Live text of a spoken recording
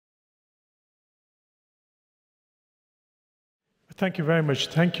Thank you very much.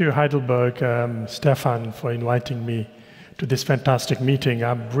 Thank you, Heidelberg, Stefan, for inviting me to this fantastic meeting.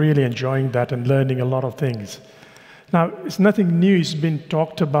 I'm really enjoying that and learning a lot of things. Now, it's nothing new. It's been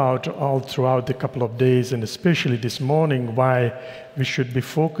talked about all throughout the couple of days, and especially this morning, why we should be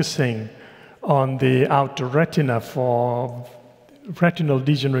focusing on the outer retina for retinal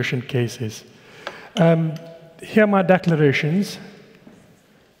degeneration cases. Here are my declarations.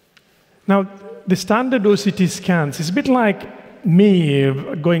 Now, the standard OCT scans is a bit like me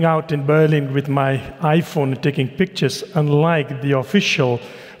going out in Berlin with my iPhone and taking pictures, unlike the official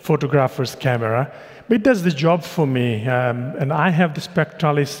photographer's camera. But it does the job for me. And I have the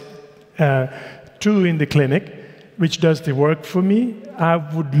Spectralis 2 in the clinic, which does the work for me. I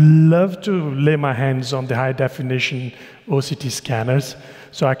would love to lay my hands on the high-definition OCT scanners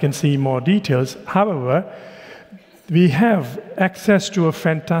so I can see more details. However, we have access to a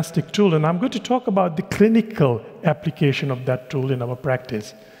fantastic tool, and I'm going to talk about the clinical application of that tool in our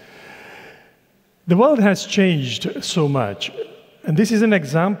practice. The world has changed so much, and this is an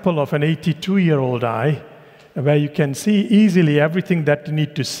example of an 82-year-old eye where you can see easily everything that you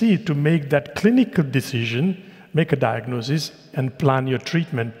need to see to make that clinical decision, make a diagnosis, and plan your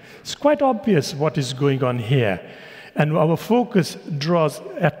treatment. It's quite obvious what is going on here, and our focus draws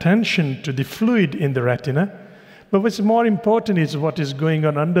attention to the fluid in the retina. But what's more important is what is going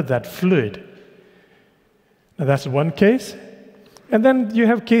on under that fluid. Now, that's one case. And then you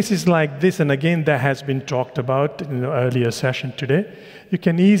have cases like this, and again, that has been talked about in the earlier session today. You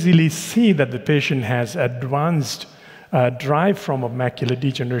can easily see that the patient has advanced dry form of macular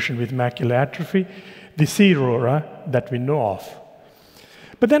degeneration with macular atrophy, the C-RORA that we know of.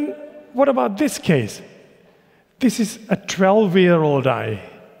 But then, what about this case? This is a 12-year-old eye.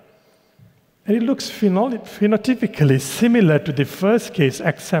 And it looks phenotypically similar to the first case,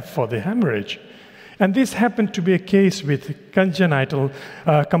 except for the hemorrhage. And this happened to be a case with congenital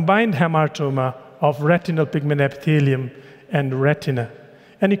combined hamartoma of retinal pigment epithelium and retina.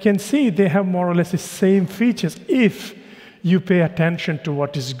 And you can see they have more or less the same features if you pay attention to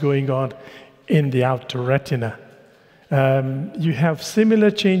what is going on in the outer retina. You have similar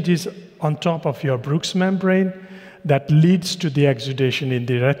changes on top of your Bruch's membrane that leads to the exudation in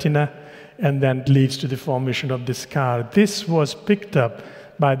the retina, and then leads to the formation of the scar. This was picked up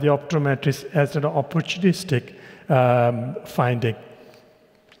by the optometrist as an opportunistic finding.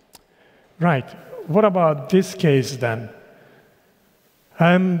 Right, what about this case then?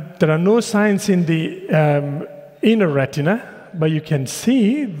 There are no signs in the inner retina, but you can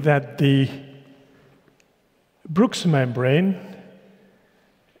see that the Bruch's membrane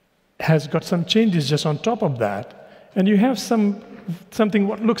has got some changes just on top of that. And you have something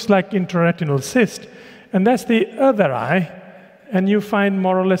what looks like intraretinal cyst, and that's the other eye, and you find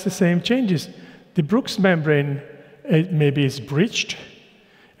more or less the same changes. The Bruch's membrane maybe is breached,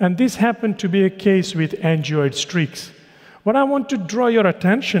 and this happened to be a case with angioid streaks. What I want to draw your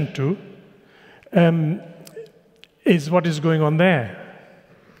attention to is what is going on there.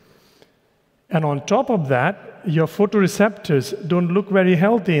 And on top of that, your photoreceptors don't look very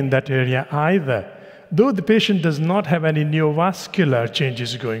healthy in that area either. Though the patient does not have any neovascular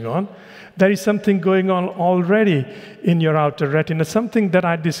changes going on, there is something going on already in your outer retina, something that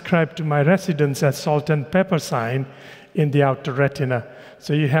I described to my residents as salt and pepper sign in the outer retina.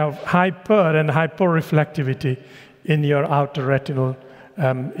 So you have hyper and hyporeflectivity in your outer retinal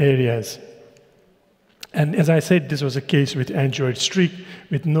areas. And as I said, this was a case with angioid streak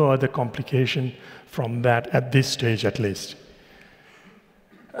with no other complication from that at this stage at least.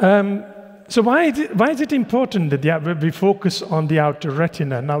 So why is it important that we focus on the outer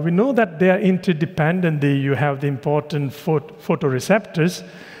retina? Now, we know that they are interdependent. You have the important photoreceptors,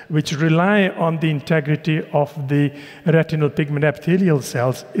 which rely on the integrity of the retinal pigment epithelial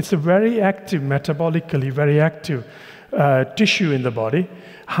cells. It's a very active, metabolically very active tissue in the body,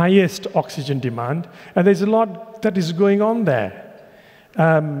 highest oxygen demand, and there's a lot that is going on there.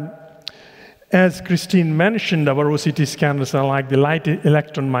 As Christine mentioned, our OCT scanners are like the light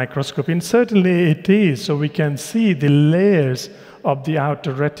electron microscope, and certainly it is, so we can see the layers of the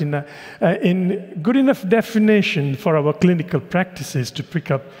outer retina in good enough definition for our clinical practices to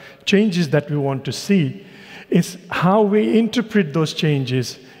pick up changes that we want to see. It's how we interpret those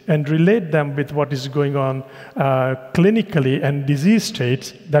changes and relate them with what is going on clinically and disease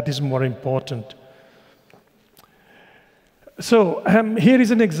states that is more important. So here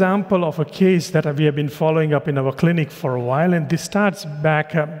is an example of a case that we have been following up in our clinic for a while, and this starts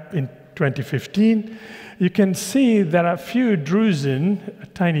back in 2015. You can see there are a few drusen, a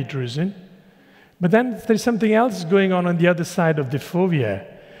tiny drusen, but then there's something else going on the other side of the fovea.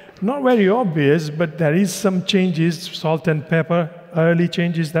 Not very obvious, but there is some changes, salt and pepper, early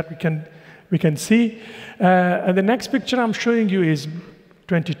changes that we can see. And the next picture I'm showing you is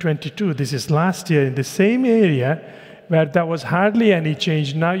 2022. This is last year in the same area where there was hardly any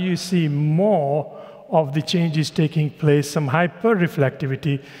change. Now you see more of the changes taking place, some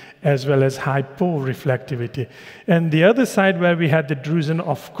hyperreflectivity as well as hyporeflectivity. And the other side where we had the drusen,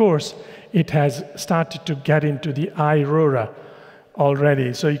 of course, it has started to get into the iRORA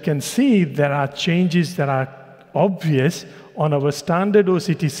already. So you can see there are changes that are obvious on our standard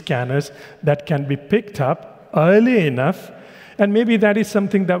OCT scanners that can be picked up early enough. And maybe that is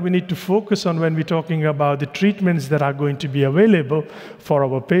something that we need to focus on when we're talking about the treatments that are going to be available for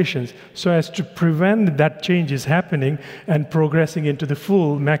our patients, so as to prevent that change is happening and progressing into the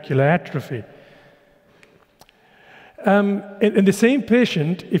full macular atrophy. In the same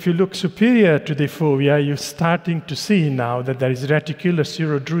patient, if you look superior to the fovea, you're starting to see now that there is reticular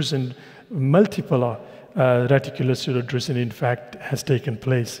pseudodrusen, multiple reticular pseudodrusen, in fact, has taken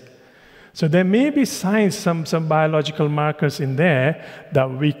place. So there may be signs, some biological markers in there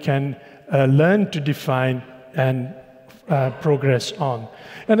that we can learn to define and progress on.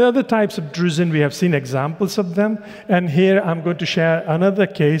 And other types of drusen, we have seen examples of them. And here I'm going to share another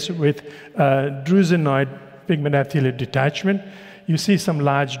case with drusenoid pigment epithelial detachment. You see some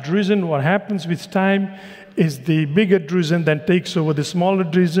large drusen. What happens with time is the bigger drusen then takes over the smaller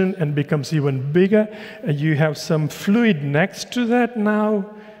drusen and becomes even bigger. And you have some fluid next to that now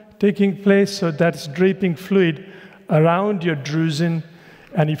taking place, so that's draping fluid around your drusen.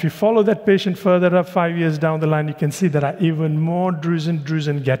 And if you follow that patient further up 5 years down the line, you can see there are even more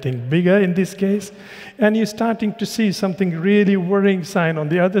drusen getting bigger in this case. And you're starting to see something really worrying sign on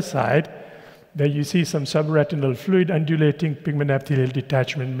the other side, that you see some subretinal fluid undulating pigment epithelial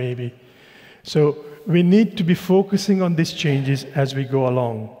detachment maybe. So we need to be focusing on these changes as we go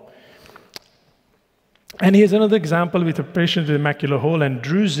along. And here's another example with a patient with a macular hole and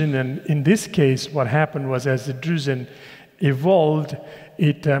drusen. And in this case, what happened was as the drusen evolved,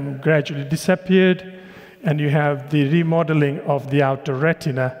 it gradually disappeared, and you have the remodeling of the outer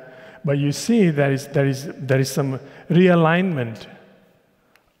retina. But you see there is some realignment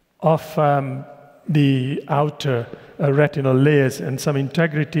of the outer retinal layers, and some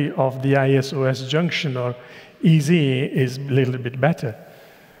integrity of the ISOS junction, or EZ, is a little bit better.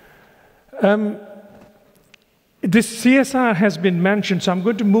 This CSR has been mentioned, so I'm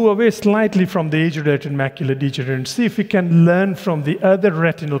going to move away slightly from the age-related macular degeneration and see if we can learn from the other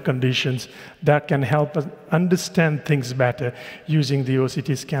retinal conditions that can help us understand things better using the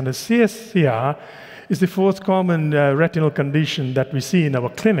OCT scanner. CSCR is the fourth common retinal condition that we see in our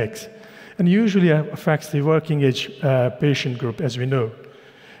clinics, and usually affects the working age patient group, as we know.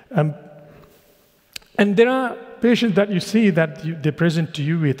 And there are patients that you see that they present to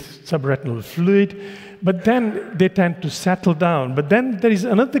you with subretinal fluid, but then they tend to settle down. But then there is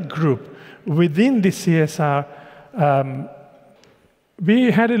another group within the CSR.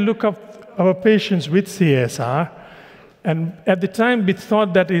 We had a look at our patients with CSR, and at the time we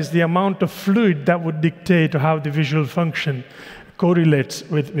thought that is the amount of fluid that would dictate how the visual function correlates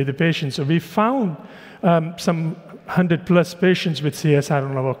with the patient. So we found some 100+ patients with CSR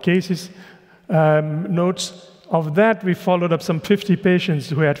on our cases notes. Of that, we followed up some 50 patients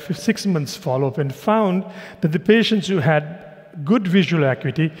who had 6 months follow-up and found that the patients who had good visual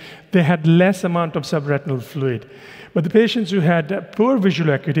acuity, they had less amount of subretinal fluid. But the patients who had poor visual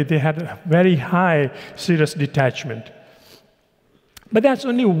acuity, they had a very high serous detachment. But that's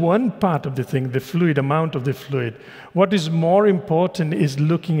only one part of the thing, the fluid, amount of the fluid. What is more important is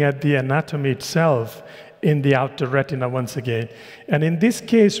looking at the anatomy itself in the outer retina once again. And in this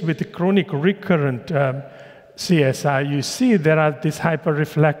case, with the chronic recurrent CSR, you see there are these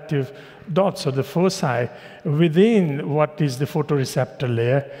hyperreflective dots, or the foci, within what is the photoreceptor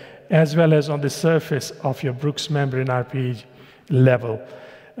layer, as well as on the surface of your Bruch's membrane RPE level.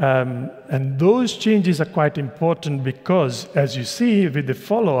 And those changes are quite important because, as you see with the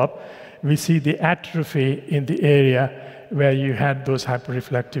follow-up, we see the atrophy in the area where you had those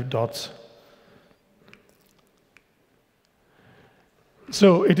hyperreflective dots.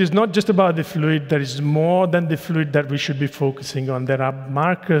 So it is not just about the fluid. There is more than the fluid that we should be focusing on. There are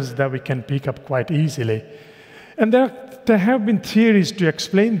markers that we can pick up quite easily. And there have been theories to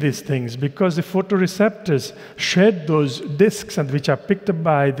explain these things, because the photoreceptors shed those discs and which are picked up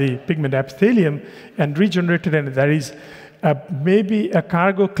by the pigment epithelium and regenerated, and there is maybe a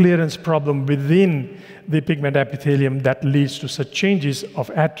cargo clearance problem within the pigment epithelium that leads to such changes of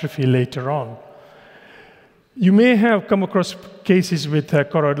atrophy later on. You may have come across cases with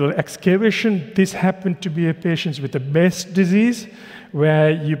choroidal excavation. This happened to be a patient with a Best disease,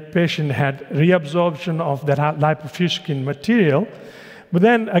 where your patient had reabsorption of that lipofuscin material. But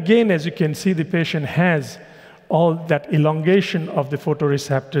then again, as you can see, the patient has all that elongation of the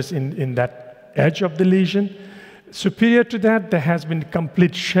photoreceptors in that edge of the lesion. Superior to that, there has been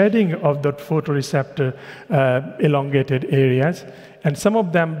complete shedding of the photoreceptor elongated areas, and some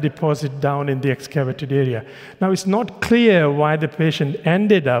of them deposit down in the excavated area. Now, it's not clear why the patient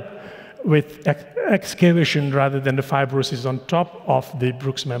ended up with excavation rather than the fibrosis on top of the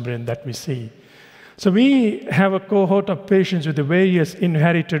Brooks membrane that we see. So we have a cohort of patients with the various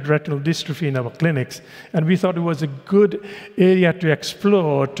inherited retinal dystrophy in our clinics, and we thought it was a good area to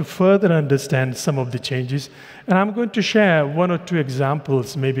explore to further understand some of the changes. And I'm going to share one or two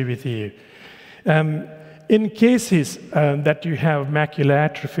examples maybe with you. In cases that you have macular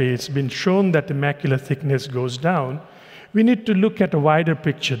atrophy, it's been shown that the macular thickness goes down. We need to look at a wider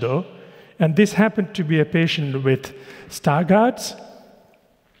picture though, and this happened to be a patient with Stargardt's.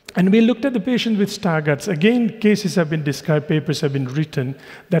 And we looked at the patient with Stargardt's. Again, cases have been described, papers have been written,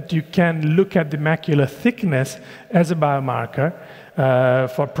 that you can look at the macular thickness as a biomarker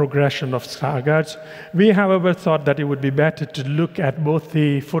for progression of Stargardt's. We, however, thought that it would be better to look at both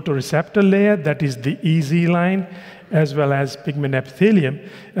the photoreceptor layer, that is the EZ line, as well as pigment epithelium.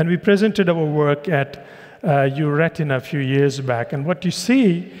 And we presented our work at Retina a few years back. And what you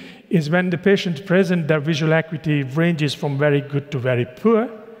see is when the patient present, their visual acuity ranges from very good to very poor,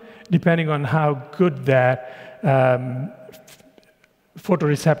 depending on how good their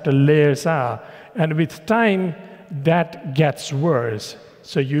photoreceptor layers are. And with time, that gets worse.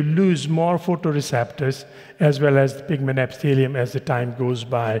 So you lose more photoreceptors as well as the pigment epithelium as the time goes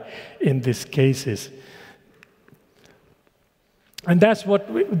by in these cases. And that's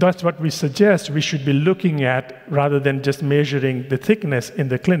what we suggest we should be looking at rather than just measuring the thickness in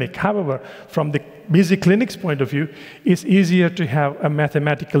the clinic. However, from the busy clinic's point of view, it's easier to have a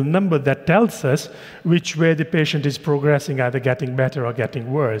mathematical number that tells us which way the patient is progressing, either getting better or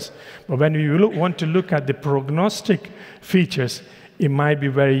getting worse. But when you want to look at the prognostic features, it might be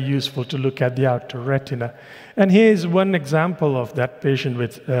very useful to look at the outer retina. And here's one example of that patient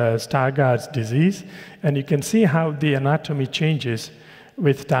with Stargardt's disease. And you can see how the anatomy changes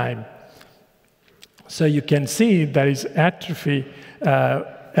with time. So you can see there is atrophy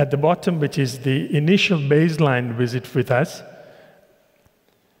at the bottom, which is the initial baseline visit with us.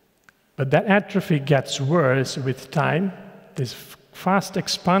 But that atrophy gets worse with time. There's fast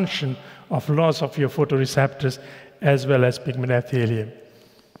expansion of loss of your photoreceptors as well as pigment epithelium.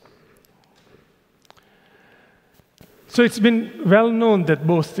 So it's been well known that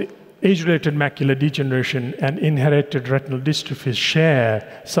both the age-related macular degeneration and inherited retinal dystrophies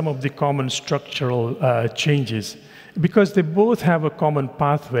share some of the common structural changes because they both have a common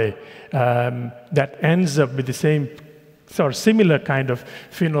pathway that ends up with the same or similar kind of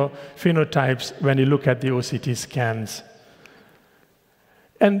phenotypes when you look at the OCT scans.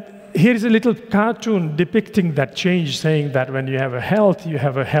 And here is a little cartoon depicting that change, saying that when you have a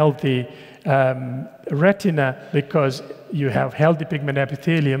healthy retina because you have healthy pigment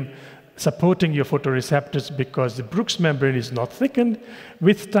epithelium supporting your photoreceptors because the Brooks membrane is not thickened.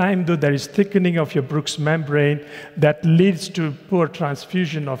 With time, though, there is thickening of your Brooks membrane that leads to poor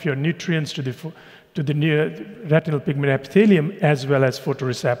transfusion of your nutrients to the retinal pigment epithelium as well as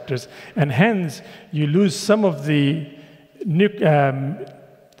photoreceptors. And hence, you lose some of the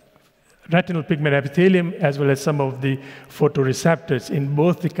retinal pigment epithelium as well as some of the photoreceptors in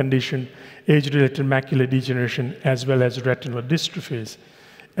both the condition age-related macular degeneration as well as retinal dystrophies.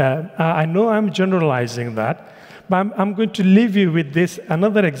 I know I'm generalizing that, but I'm going to leave you with this,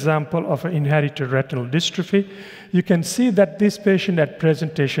 another example of an inherited retinal dystrophy. You can see that this patient at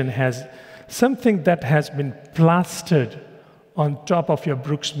presentation has something that has been plastered on top of your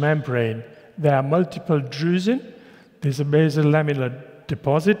Brooks membrane. There are multiple drusen. There's a basal lamellar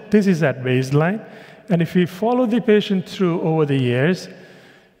deposit. This is at baseline. And if we follow the patient through over the years,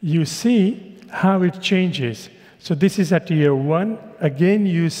 you see how it changes. So this is at year 1. Again,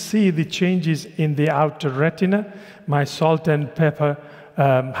 you see the changes in the outer retina, my salt and pepper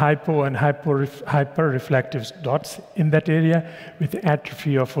hypo and hyperreflective dots in that area with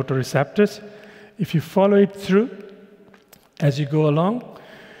atrophy of photoreceptors. If you follow it through, as you go along,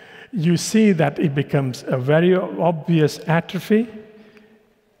 you see that it becomes a very obvious atrophy,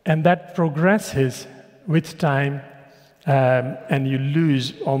 and that progresses with time, and you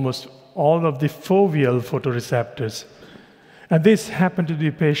lose almost all of the foveal photoreceptors. And this happened to the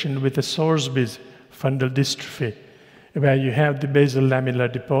patient with a Sorsby's fundal dystrophy, where you have the basal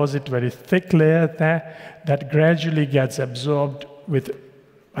lamellar deposit, very thick layer there, that gradually gets absorbed with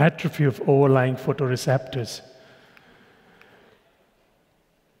atrophy of overlying photoreceptors.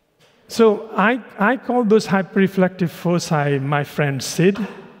 So I call those hyperreflective foci my friend Sid.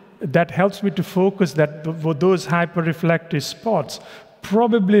 That helps me to focus that those hyperreflective spots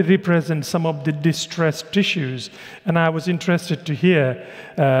probably represent some of the distressed tissues. And I was interested to hear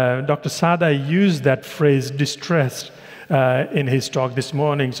Dr. Sada use that phrase, distressed, in his talk this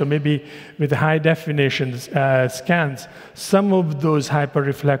morning. So maybe with high definition scans, some of those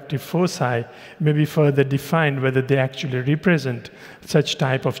hyperreflective foci may be further defined whether they actually represent such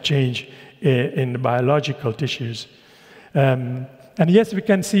type of change in the biological tissues. And yes, we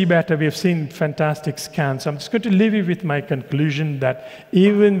can see better. We have seen fantastic scans. I'm just going to leave you with my conclusion that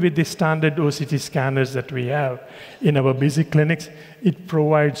even with the standard OCT scanners that we have in our busy clinics, it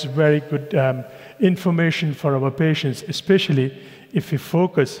provides very good information for our patients, especially if we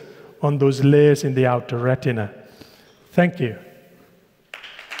focus on those layers in the outer retina. Thank you.